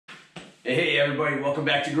Hey everybody, welcome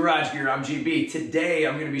back to Garage Gear. I'm GB. Today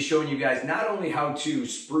I'm going to be showing you guys not only how to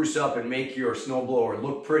spruce up and make your snowblower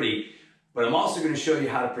look pretty, but I'm also going to show you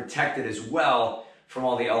how to protect it as well from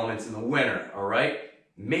all the elements in the winter, all right?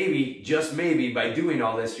 Maybe, just maybe, by doing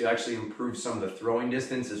all this, you actually improve some of the throwing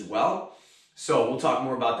distance as well. So we'll talk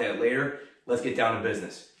more about that later. Let's get down to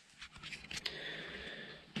business.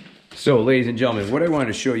 So ladies and gentlemen, what I wanted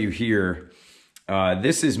to show you here,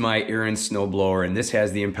 this is my Aaron snowblower, and this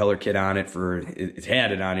has the impeller kit on it it's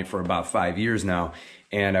had it on it for about 5 years now.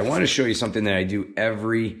 And I want to show you something that I do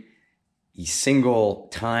every single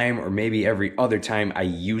time, or maybe every other time I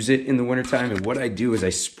use it in the wintertime. And what I do is I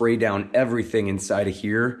spray down everything inside of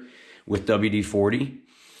here with WD-40.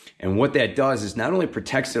 And what that does is not only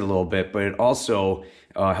protects it a little bit, but it also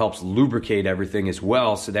helps lubricate everything as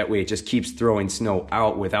well, so that way it just keeps throwing snow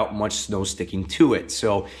out without much snow sticking to it.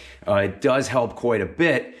 So it does help quite a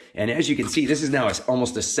bit. And as you can see, this is now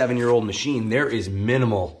almost a 7-year-old machine. There is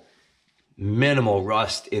minimal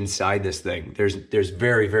rust inside this thing. There's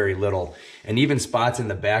very, very little. And even spots in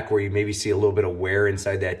the back where you maybe see a little bit of wear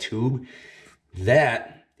inside that tube,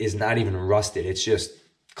 that is not even rusted. It's just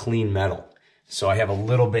clean metal. So I have a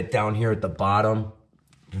little bit down here at the bottom,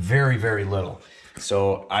 very, very little.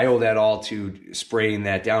 So I owe that all to spraying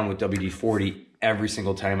that down with WD-40 every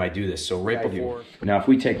single time I do this. So right before. Now if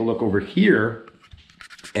we take a look over here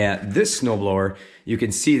at this snowblower, you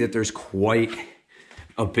can see that there's quite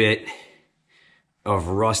a bit of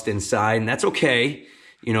rust inside, and that's okay.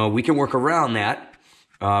 You know, we can work around that.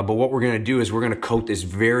 But what we're gonna do is we're gonna coat this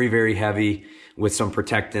very, very heavy with some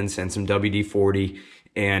protectants and some WD-40,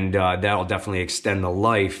 and that'll definitely extend the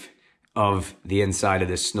life of the inside of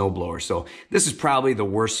this snowblower. So this is probably the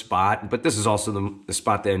worst spot, but this is also the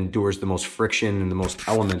spot that endures the most friction and the most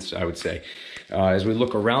elements, I would say. As we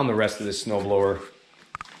look around the rest of this snowblower,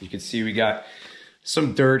 you can see we got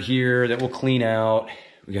some dirt here that we'll clean out.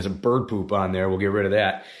 We got some bird poop on there. We'll get rid of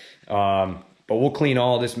that. But we'll clean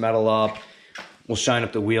all this metal up. We'll shine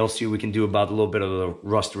up the wheels, see what we can do about a little bit of the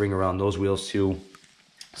rust ring around those wheels too.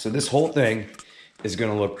 So this whole thing is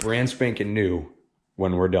gonna look brand spanking new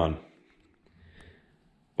when we're done.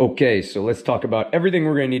 Okay, so let's talk about everything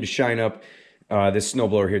we're gonna need to shine up this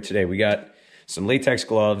snowblower here today. We got some latex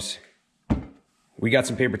gloves. We got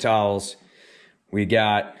some paper towels. We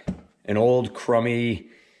got an old crummy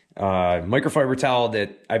microfiber towel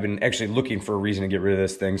that I've been actually looking for a reason to get rid of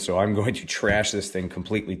this thing, so I'm going to trash this thing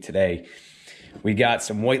completely today. We got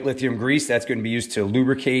some white lithium grease that's going to be used to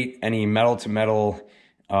lubricate any metal to metal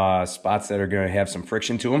spots that are going to have some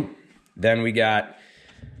friction to them. Then we got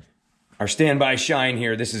our standby shine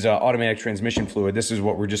here. This is automatic transmission fluid. This is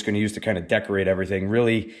what we're just going to use to kind of decorate everything.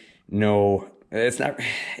 Really, it's not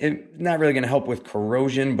really going to help with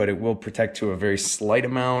corrosion, but it will protect to a very slight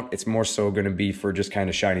amount. It's more so going to be for just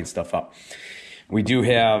kind of shining stuff up. We do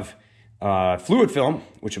have fluid film,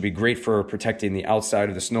 which will be great for protecting the outside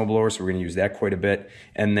of the snowblower, so we're going to use that quite a bit.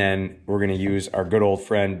 And then we're going to use our good old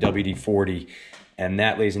friend WD-40, and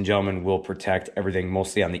that, ladies and gentlemen, will protect everything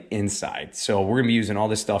mostly on the inside. So we're going to be using all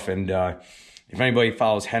this stuff, and if anybody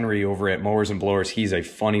follows Henry over at Mowers and Blowers, he's a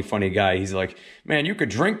funny guy. He's like, man, you could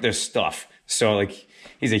drink this stuff. So like,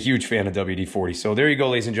 he's a huge fan of WD-40. So there you go,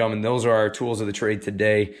 ladies and gentlemen. Those are our tools of the trade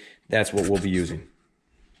today. That's what we'll be using.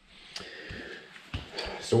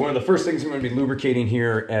 So one of the first things I'm going to be lubricating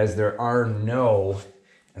here, as I'm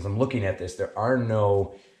looking at this, there are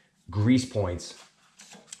no grease points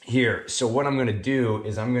here. So what I'm going to do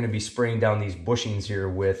is I'm going to be spraying down these bushings here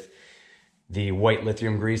with the white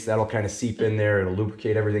lithium grease. That'll kind of seep in there. It'll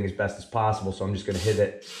lubricate everything as best as possible. So I'm just going to hit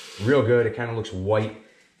it real good. It kind of looks white.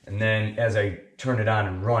 And then as I turn it on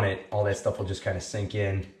and run it, all that stuff will just kind of sink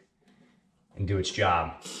in and do its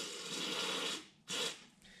job.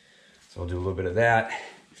 So I'll do a little bit of that.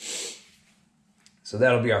 So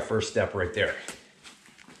that'll be our first step right there.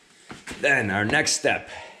 Then our next step,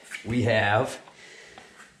 we have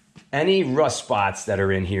any rust spots that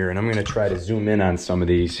are in here, and I'm going to try to zoom in on some of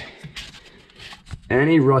these.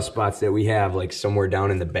 Any rust spots that we have, like somewhere down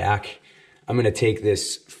in the back, I'm going to take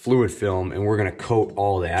this fluid film and we're going to coat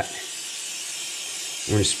all that.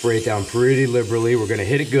 We're going to spray it down pretty liberally. We're going to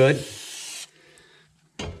hit it good.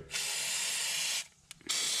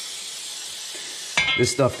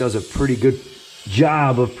 This stuff does a pretty good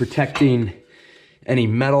job of protecting any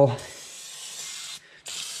metal.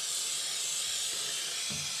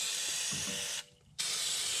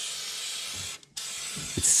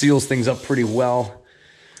 It seals things up pretty well.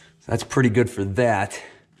 That's pretty good for that.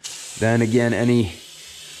 Then again, any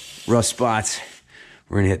rust spots,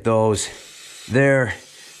 we're gonna hit those there,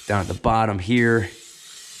 down at the bottom here.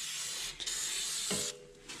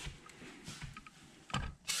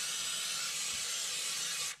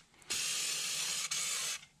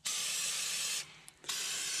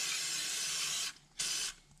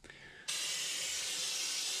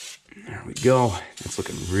 There we go. That's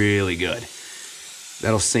looking really good.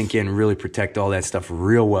 That'll sink in, really protect all that stuff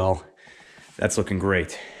real well. That's looking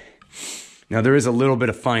great. Now there is a little bit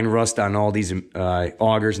of fine rust on all these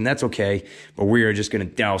augers, and that's okay, but we are just gonna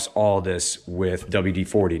douse all this with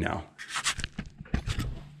WD-40 now.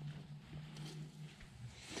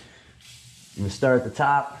 I'm gonna start at the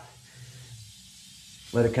top,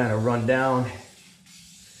 let it kind of run down.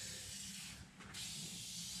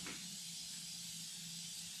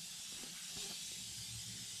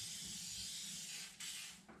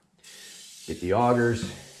 Get the augers,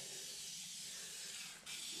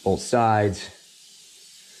 both sides.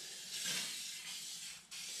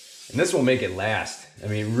 And this will make it last. I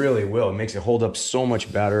mean, it really will. It makes it hold up so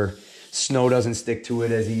much better. Snow doesn't stick to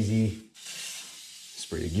it as easy.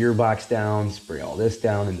 Spray the gearbox down, spray all this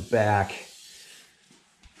down in the back.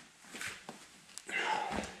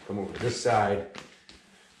 Come over to this side.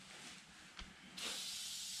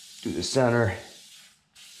 Do the center,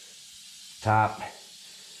 top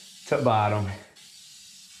to bottom.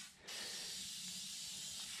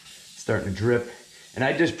 Starting to drip. And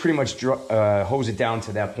I just pretty much hose it down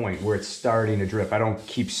to that point where it's starting to drip. I don't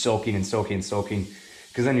keep soaking and soaking and soaking,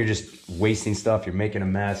 because then you're just wasting stuff, you're making a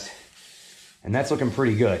mess. And that's looking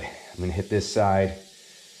pretty good. I'm gonna hit this side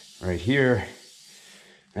right here.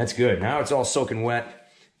 That's good. Now it's all soaking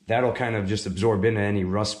wet. That'll kind of just absorb into any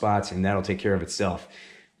rust spots, and that'll take care of itself.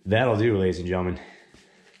 That'll do, ladies and gentlemen.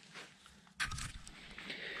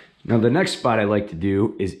 Now the next spot I like to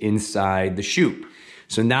do is inside the chute.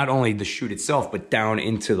 So not only the chute itself, but down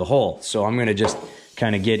into the hole. So I'm gonna just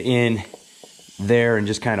kind of get in there and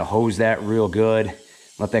just kind of hose that real good.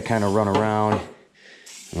 Let that kind of run around.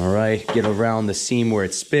 All right, get around the seam where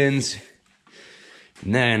it spins.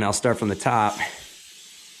 And then I'll start from the top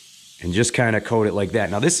and just kind of coat it like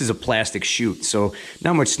that. Now this is a plastic chute, so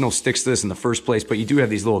not much snow sticks to this in the first place, but you do have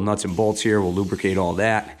these little nuts and bolts here. We'll lubricate all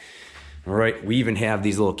that. All right, we even have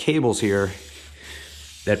these little cables here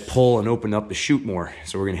that pull and open up the chute more.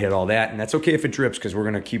 So we're gonna hit all that, and that's okay if it drips, because we're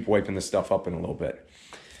gonna keep wiping this stuff up in a little bit.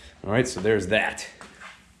 All right, so there's that.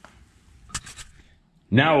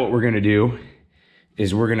 Now what we're gonna do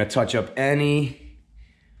is we're gonna touch up any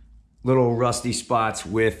little rusty spots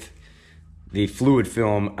with the fluid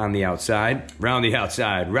film on the outside. Round the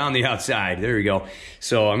outside, round the outside, there we go.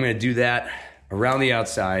 So I'm gonna do that around the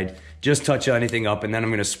outside, just touch anything up, and then I'm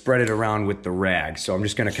gonna spread it around with the rag. So I'm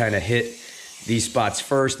just gonna kind of hit these spots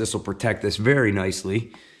first. This will protect this very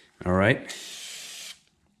nicely, all right?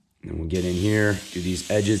 And we'll get in here, do these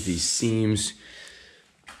edges, these seams.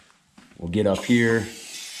 We'll get up here.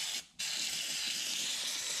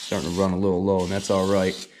 Starting to run a little low, and that's all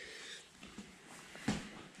right.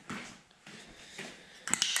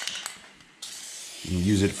 And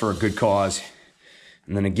use it for a good cause.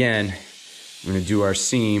 And then again, we're gonna do our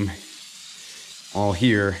seam all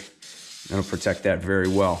here. That'll protect that very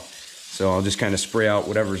well. So I'll just kind of spray out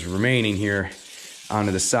whatever's remaining here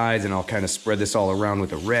onto the sides, and I'll kind of spread this all around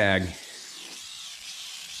with a rag.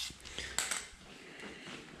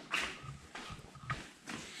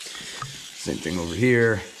 Same thing over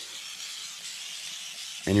here.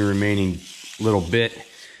 Any remaining little bit,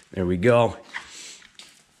 there we go.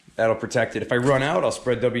 That'll protect it. If I run out, I'll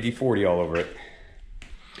spread WD-40 all over it.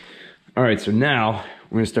 All right, so now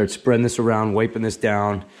we're gonna start spreading this around, wiping this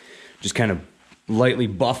down, just kind of lightly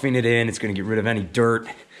buffing it in. It's gonna get rid of any dirt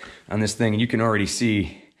on this thing, and you can already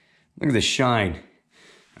see, look at the shine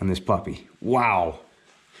on this puppy. Wow.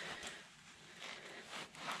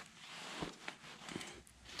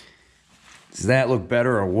 Does that look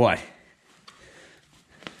better or what?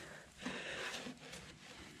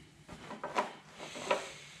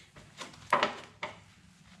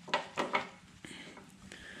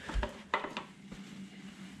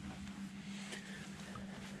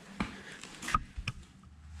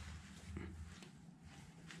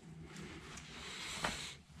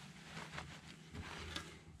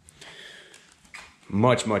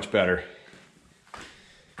 Much, much better.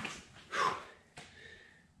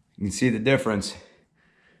 You can see the difference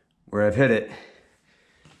where I've hit it.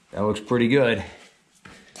 That looks pretty good.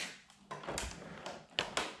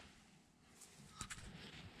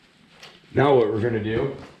 Now what we're gonna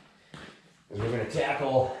do is we're gonna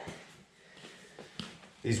tackle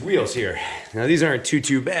these wheels here. Now these aren't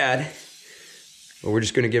too bad, but we're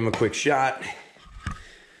just gonna give them a quick shot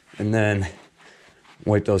and then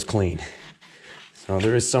wipe those clean. So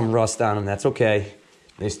there is some rust on them, that's okay.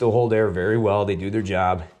 They still hold air very well, they do their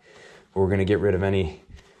job. But we're gonna get rid of any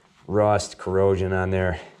rust, corrosion on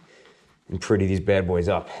there, and pretty these bad boys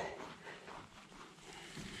up.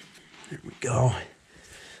 There we go,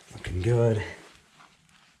 looking good.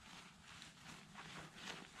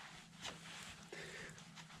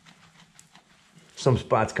 Some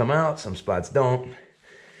spots come out, some spots don't.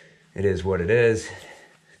 It is what it is.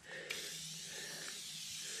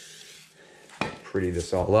 Pretty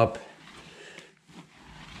this all up.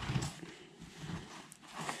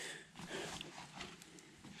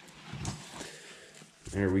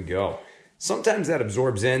 There we go. Sometimes that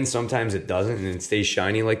absorbs in, sometimes it doesn't, and it stays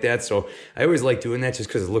shiny like that. So I always like doing that just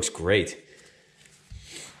because it looks great.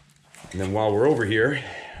 And then while we're over here,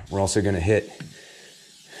 we're also gonna hit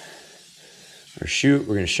our chute.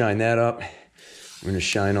 We're gonna shine that up. We're gonna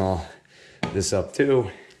shine all this up too.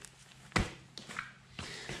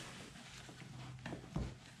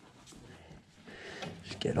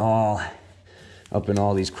 Just get all up in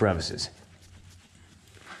all these crevices.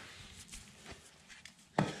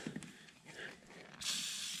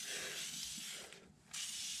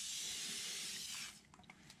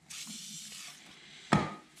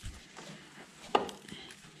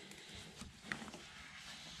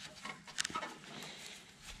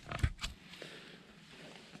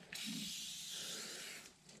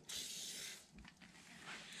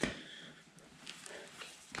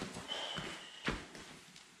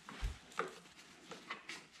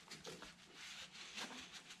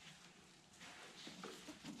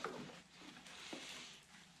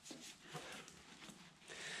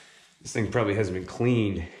 This thing probably hasn't been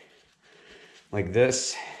cleaned like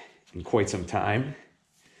this in quite some time.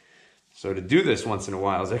 So to do this once in a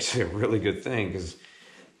while is actually a really good thing because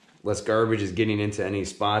less garbage is getting into any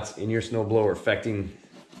spots in your snowblower, affecting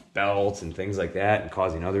belts and things like that and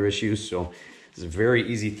causing other issues. So it's a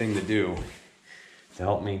very easy thing to do to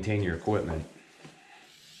help maintain your equipment.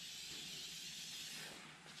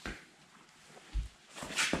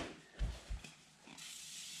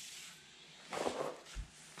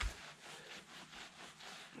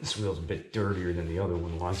 This wheel's a bit dirtier than the other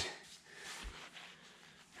one was.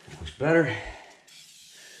 It looks better.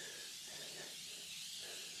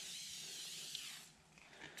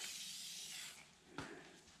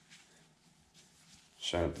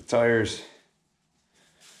 Shine up the tires.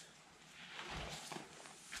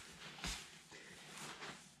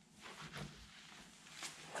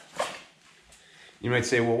 You might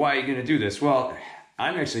say, well, why are you going to do this? Well,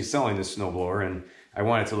 I'm actually selling this snowblower and I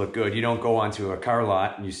want it to look good. You don't go onto a car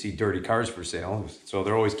lot and you see dirty cars for sale. So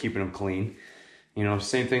they're always keeping them clean. You know,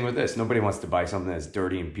 same thing with this. Nobody wants to buy something that's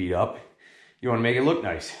dirty and beat up. You want to make it look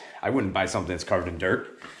nice. I wouldn't buy something that's covered in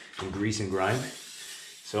dirt and grease and grime.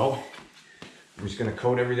 So I'm just going to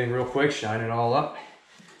coat everything real quick, shine it all up.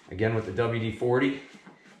 Again with the WD-40.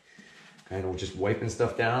 Kind of just wiping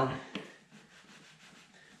stuff down.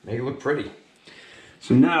 Make it look pretty.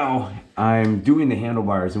 So now I'm doing the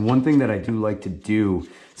handlebars, and one thing that I do like to do,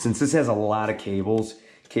 since this has a lot of cables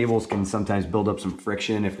can sometimes build up some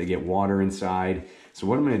friction if they get water inside. So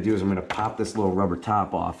what I'm gonna do is I'm gonna pop this little rubber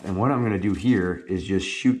top off, and what I'm gonna do here is just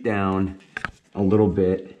shoot down a little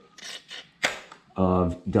bit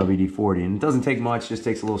of WD-40. And it doesn't take much, just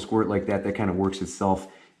takes a little squirt like that that kind of works itself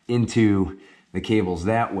into the cables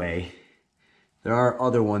that way. There are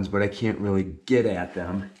other ones, but I can't really get at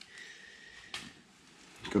them.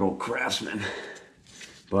 Good old Craftsman.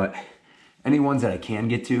 But any ones that I can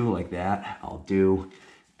get to like that, I'll do.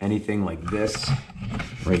 Anything like this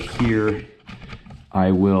right here,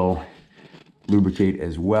 I will lubricate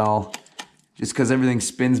as well. Just because everything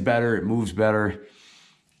spins better, it moves better,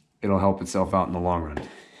 it'll help itself out in the long run.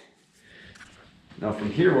 Now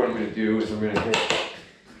from here, what I'm going to do is I'm going to hit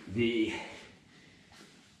the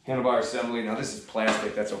handlebar assembly. Now this is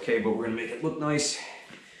plastic, that's okay, but we're going to make it look nice.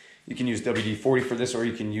 You can use WD-40 for this, or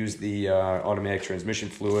you can use the automatic transmission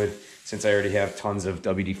fluid. Since I already have tons of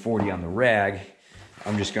WD-40 on the rag,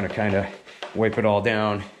 I'm just going to kind of wipe it all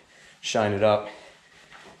down, shine it up,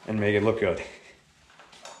 and make it look good.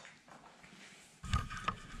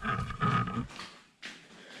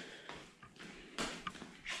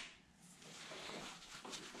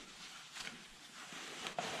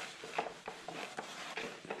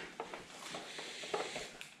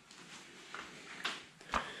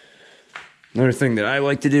 Another thing that I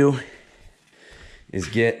like to do is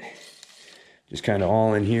get just kind of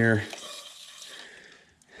all in here,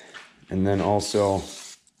 and then also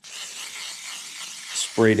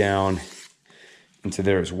spray down into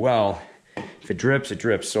there as well. If it drips, it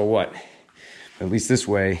drips, so what? At least this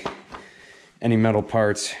way, any metal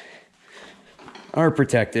parts are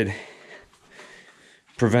protected,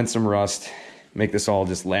 prevent some rust, make this all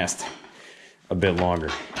just last a bit longer.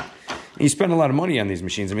 You spend a lot of money on these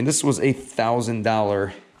machines. I mean, this was a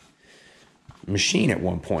 $1,000 machine at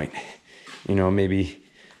one point, you know, maybe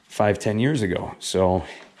 5-10 years ago. So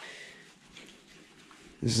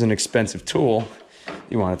this is an expensive tool.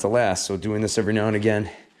 You want it to last. So doing this every now and again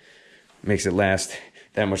makes it last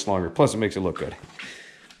that much longer. Plus it makes it look good.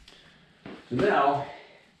 So now,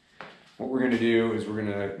 what we're gonna do is we're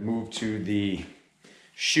gonna move to the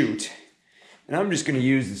chute. And I'm just gonna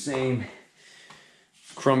use the same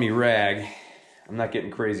crummy rag. I'm not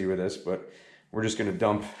getting crazy with this, but we're just gonna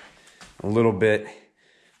dump a little bit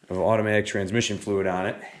of automatic transmission fluid on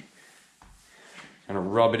it. Kind of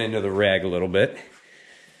rub it into the rag a little bit.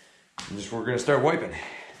 And we're gonna start wiping.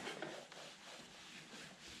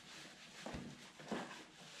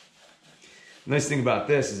 The nice thing about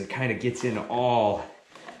this is it kind of gets into all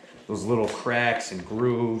those little cracks and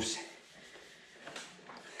grooves.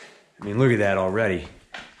 I mean, look at that already.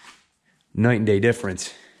 Night and day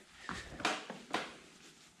difference.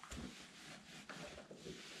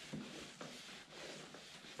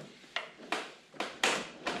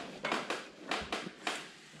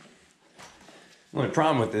 The only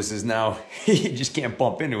problem with this is now you just can't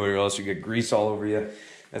bump into it or else you get grease all over you.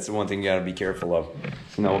 That's the one thing you gotta be careful of.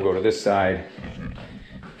 So now we'll go to this side.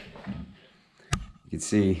 You can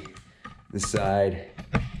see this side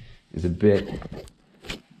is a bit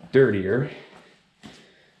dirtier.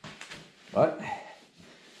 But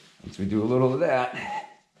once we do a little of that,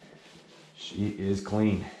 she is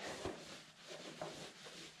clean.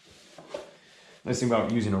 Nice thing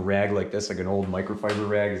about using a rag like this, like an old microfiber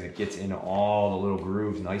rag, is it gets into all the little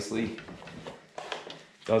grooves nicely.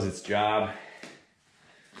 Does its job.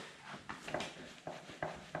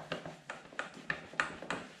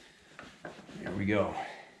 There we go.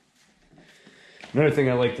 Another thing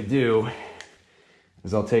I like to do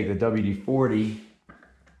is I'll take the WD-40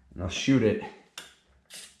 and I'll shoot it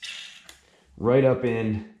right up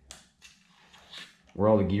in where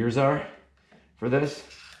all the gears are for this.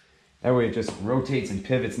 That way it just rotates and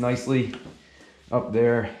pivots nicely up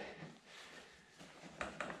there.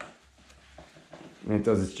 And it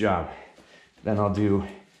does its job. Then I'll do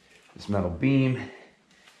this metal beam,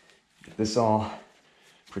 get this all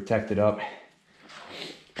protected up.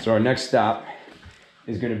 So our next stop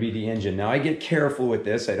is going to be the engine. Now I get careful with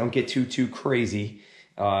this. I don't get too crazy.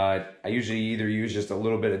 I usually either use just a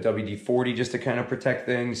little bit of WD-40 just to kind of protect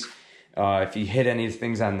things. If you hit any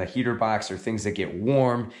things on the heater box or things that get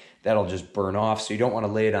warm, that'll just burn off. So you don't want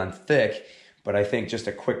to lay it on thick, but I think just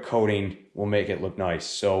a quick coating will make it look nice.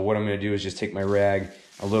 So what I'm going to do is just take my rag,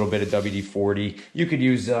 a little bit of WD-40. You could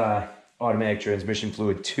use automatic transmission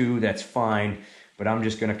fluid too, that's fine. But I'm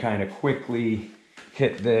just going to kind of quickly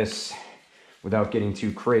hit this without getting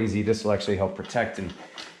too crazy. This will actually help protect and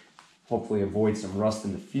hopefully avoid some rust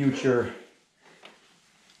in the future.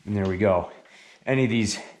 And there we go. Any of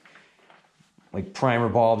these like primer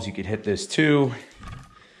bulbs, you could hit this too.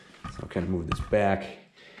 So I'll kind of move this back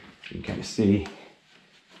so you can kind of see.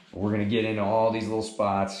 We're gonna get into all these little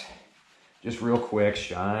spots just real quick,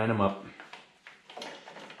 shine them up.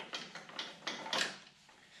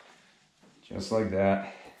 Just like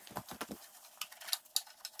that.